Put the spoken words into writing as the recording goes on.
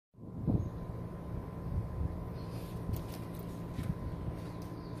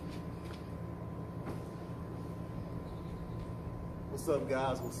What's up,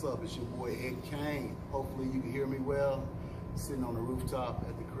 guys? What's up? It's your boy Ed Kane. Hopefully you can hear me well. Sitting on the rooftop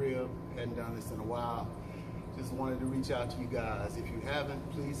at the crib. Hadn't done this in a while. Just wanted to reach out to you guys. If you haven't,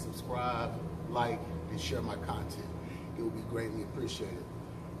 please subscribe, like, and share my content. It would be greatly appreciated.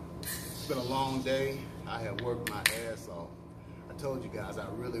 It's been a long day. I have worked my ass off. I told you guys I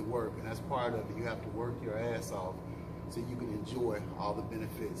really work, and that's part of it. You have to work your ass off so you can enjoy all the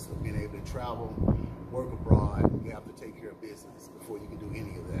benefits of being able to travel, work abroad. You have to take care of business before you can do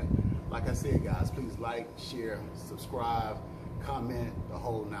any of that. Like I said, guys, please like, share, subscribe, comment, the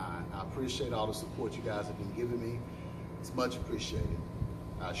whole nine. I appreciate all the support you guys have been giving me. It's much appreciated,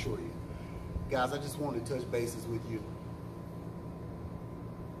 I assure you. Guys, I just wanted to touch bases with you.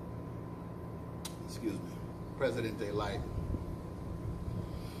 Excuse me. President Day light.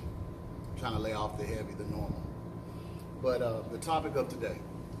 I'm trying to lay off the heavy, the normal. But the topic of today,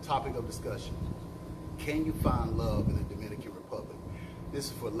 topic of discussion, can you find love in the Dominican Republic? This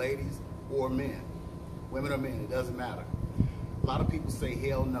is for ladies or men, women or men, it doesn't matter. A lot of people say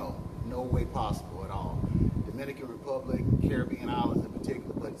hell no, no way possible at all. Dominican Republic, Caribbean islands in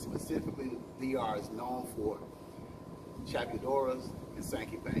particular, but specifically DR is known for chapiadoras and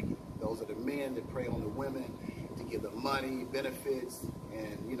sankey-panky. Those are the men that prey on the women to give them money, benefits,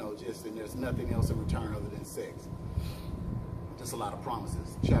 and and there's nothing else in return other than sex. Just a lot of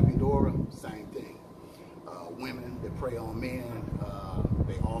promises. Chapiadora, same thing. Women that prey on men,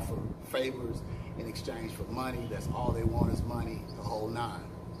 they offer favors in exchange for money. That's all they want is money, the whole nine.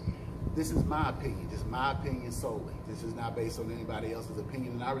 This is my opinion. This is my opinion solely. This is not based on anybody else's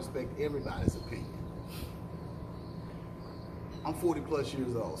opinion, and I respect everybody's opinion. I'm 40 plus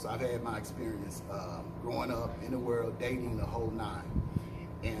years old, so I've had my experience growing up in the world, dating the whole nine,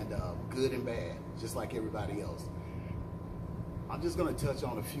 and good and bad, just like everybody else. I'm just going to touch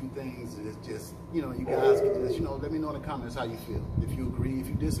on a few things that just, you guys can just, let me know in the comments how you feel. If you agree, if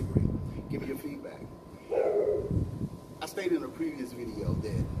you disagree, give me your feedback. I stated in a previous video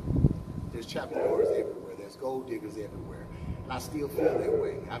that there's chapiadoras everywhere, there's gold diggers everywhere, and I still feel that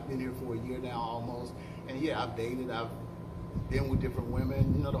way. I've been here for a year now almost, and yeah, I've dated, I've been with different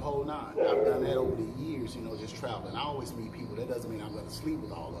women, the whole nine. I've done that over the years, just traveling. I always meet people. That doesn't mean I'm going to sleep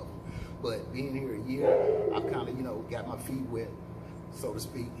with all of them. But being here a year, I've kind of, got my feet wet, so to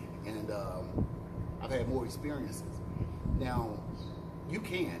speak, and I've had more experiences. Now, you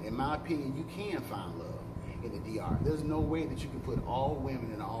can, in my opinion, you can find love in the DR. There's no way that you can put all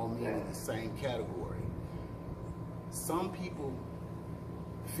women and all men in the same category. Some people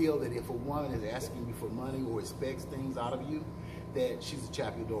feel that if a woman is asking you for money or expects things out of you, that she's a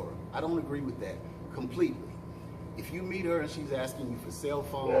chapiadora. I don't agree with that completely. If you meet her and she's asking you for cell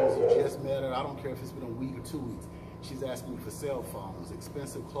phones, you just met her, I don't care if it's been a week or 2 weeks, she's asking you for cell phones,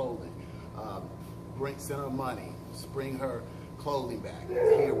 expensive clothing, send her money, bring her clothing back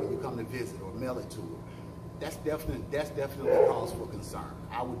here when you come to visit or mail it to her. That's definitely cause for concern.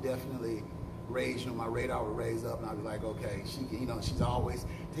 I would definitely raise, my radar would raise up, and I'd be like, okay, she can, she's always,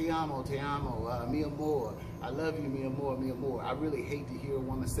 te amo, mi amor, I love you, mi amor, mi amor. I really hate to hear a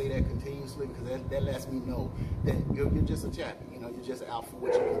woman say that continuously, because that lets me know that you're just a chappy, you're just out for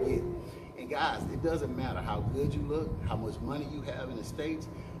what you can get. And guys, it doesn't matter how good you look, how much money you have in the States,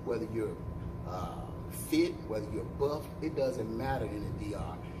 whether you're fit, whether you're buff, it doesn't matter in the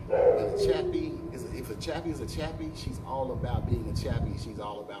DR. When a chappy if a chappy is a chappy, she's all about being a chappy, she's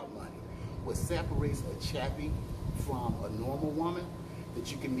all about money. What separates a chappy from a normal woman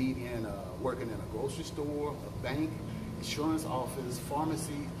that you can meet in working in a grocery store, a bank, insurance office,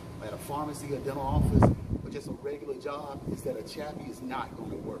 pharmacy, at a pharmacy, a dental office, or just a regular job, is that a chappy is not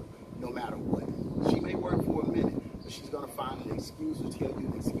going to work no matter what. She may work for a minute, but she's going to find an excuse or tell you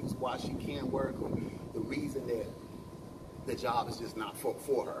an excuse why she can't work, or the reason that the job is just not for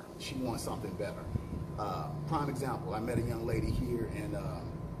her. She wants something better. Prime example, I met a young lady here, and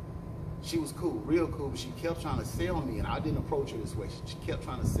she was cool, real cool, but she kept trying to sell me, and I didn't approach her this way. She kept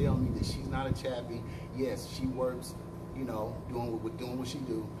trying to sell me that she's not a chappy. Yes, she works, doing what she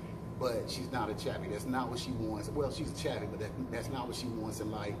do, but she's not a chappy. That's not what she wants. Well, she's a chappy, but that's not what she wants in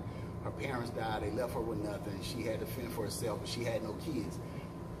life. Her parents died, they left her with nothing. She had to fend for herself, but she had no kids.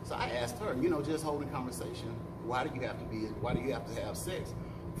 So I asked her, just holding conversation, why do you have to have sex?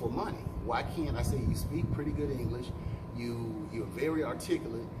 For money. Why can't, I say, you speak pretty good English, you're very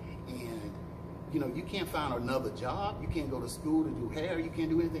articulate, and you can't find another job, you can't go to school to do hair, you can't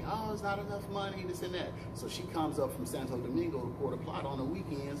do anything. Oh, it's not enough money, this and that. So she comes up from Santo Domingo to Puerto Plata on the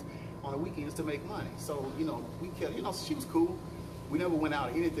weekends to make money. So, we kept, she was cool. We never went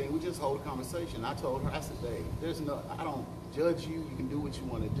out or anything. We just hold a conversation. I told her, I said, babe, I don't judge you. You can do what you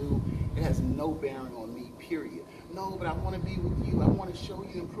want to do. It has no bearing on me, period. No, but I want to be with you. I want to show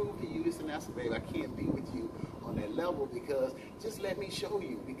you and prove to you this and that. I said, babe, I can't be with you on that level, because just let me show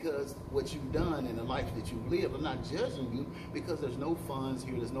you, because what you've done in the life that you've lived. I'm not judging you, because there's no funds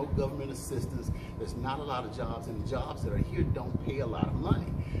here, there's no government assistance, there's not a lot of jobs, and the jobs that are here don't pay a lot of money,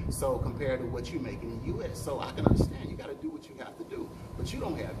 so compared to what you make in the U.S. So I can understand you got to do what you have to do, but you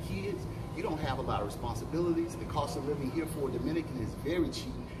don't have kids, you don't have a lot of responsibilities. The cost of living here for a Dominican is very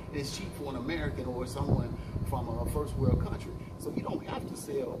cheap. It's cheap for an American or someone from a first world country. So you don't have to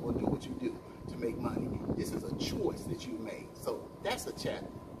sell or do what you do to make money. This is a choice that you made. So that's a chappie.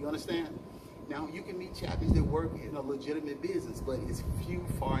 You understand? Now, you can meet chappies that work in a legitimate business, but it's few,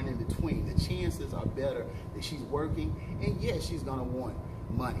 far and in between. The chances are better that she's working, and yes, she's gonna want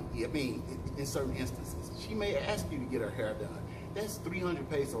money. I mean, in certain instances. She may ask you to get her hair done. That's 300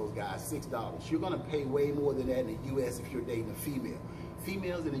 pesos, guys, $6. You're gonna pay way more than that in the U.S. if you're dating a female.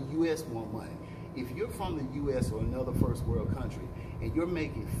 Females in the U.S. want money. If you're from the U.S. or another first world country and you're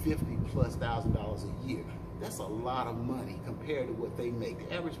making $50,000+ a year, that's a lot of money compared to what they make.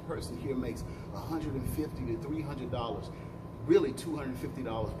 The average person here makes $150 to $300, really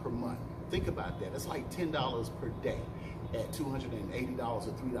 $250 per month. Think about that. It's like $10 per day at $280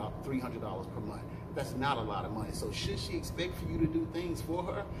 or $300 per month. That's not a lot of money. So should she expect for you to do things for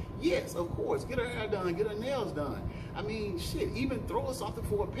her? Yes, of course. Get her hair done, get her nails done. I mean, shit, even throw her something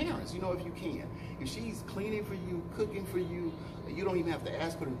for her parents, you know, if you can. If she's cleaning for you, cooking for you, you don't even have to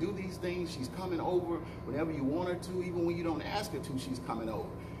ask her to do these things. She's coming over whenever you want her to, even when you don't ask her to, she's coming over.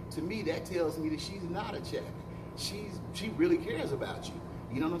 To me, that tells me that she's not a chappie. She really cares about you.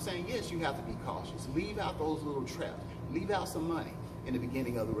 You know what I'm saying? Yes, you have to be cautious. Leave out those little traps. Leave out some money in the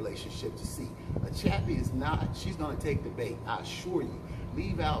beginning of the relationship to see. A chappie is not, she's gonna take the bait, I assure you.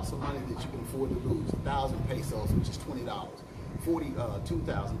 Leave out some money that you can afford to lose. 1,000 pesos, which is $20.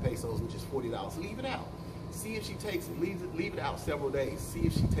 2,000 pesos, which is $40. Leave it out. See if she takes it. Leave it out several days. See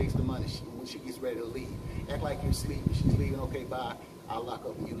if she takes the money when she gets ready to leave. Act like you're sleeping. She's leaving, okay, bye. I'll lock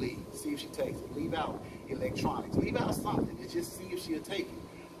up and you leave. See if she takes it. Leave out electronics. Leave out something. And just see if she'll take it.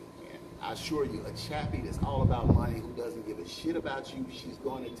 I assure you, a chappie that's all about money, who doesn't give a shit about you, she's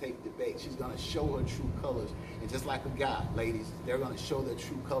going to take the bait. She's going to show her true colors. And just like a guy, ladies, they're going to show their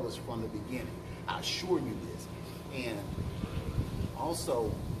true colors from the beginning. I assure you this. And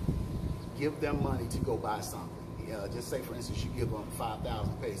also, give them money to go buy something. Just say, for instance, you give them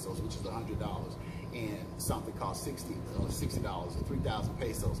 5,000 pesos, which is $100, and something costs $60 or 3,000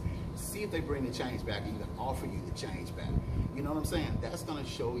 pesos. See if they bring the change back, and even offer you the change back. You know what I'm saying? That's going to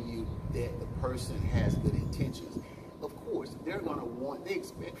show you that the person has good intentions. Of course, they're going to they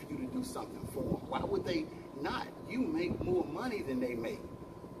expect for you to do something for them. Why would they not? You make more money than they make,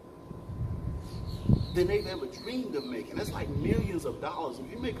 than they've ever dreamed of making. That's like millions of dollars. If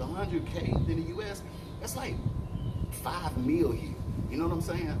you make 100K in the U.S., that's like 5 mil here. You know what I'm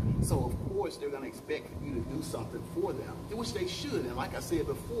saying? So of course they're going to expect you to do something for them, which they should. And like I said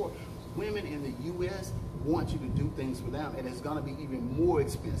before, women in the U.S. want you to do things for them, and it's going to be even more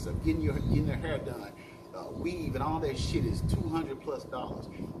expensive. Getting their hair done, weave, and all that shit is $200+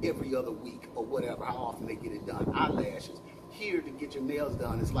 every other week or whatever. How often they get it done? Eyelashes. Here, to get your nails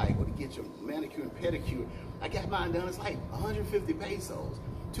done, it's like, or to get your manicure and pedicure, I got mine done, it's like 150 pesos,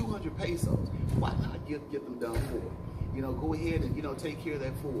 200 pesos. Why not get them done for her? You know, go ahead and, you know, take care of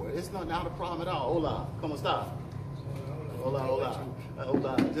that for her. It's not a problem at all. Hola, come on, stop. Hola.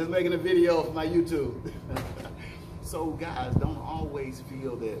 Just making a video for my YouTube. So guys, don't always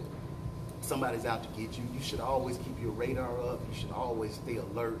feel that somebody's out to get you. You should always keep your radar up. You should always stay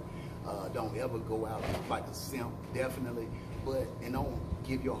alert. Don't ever go out like a simp, definitely. And don't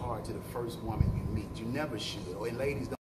give your heart to the first woman you meet. You never should. And ladies, don't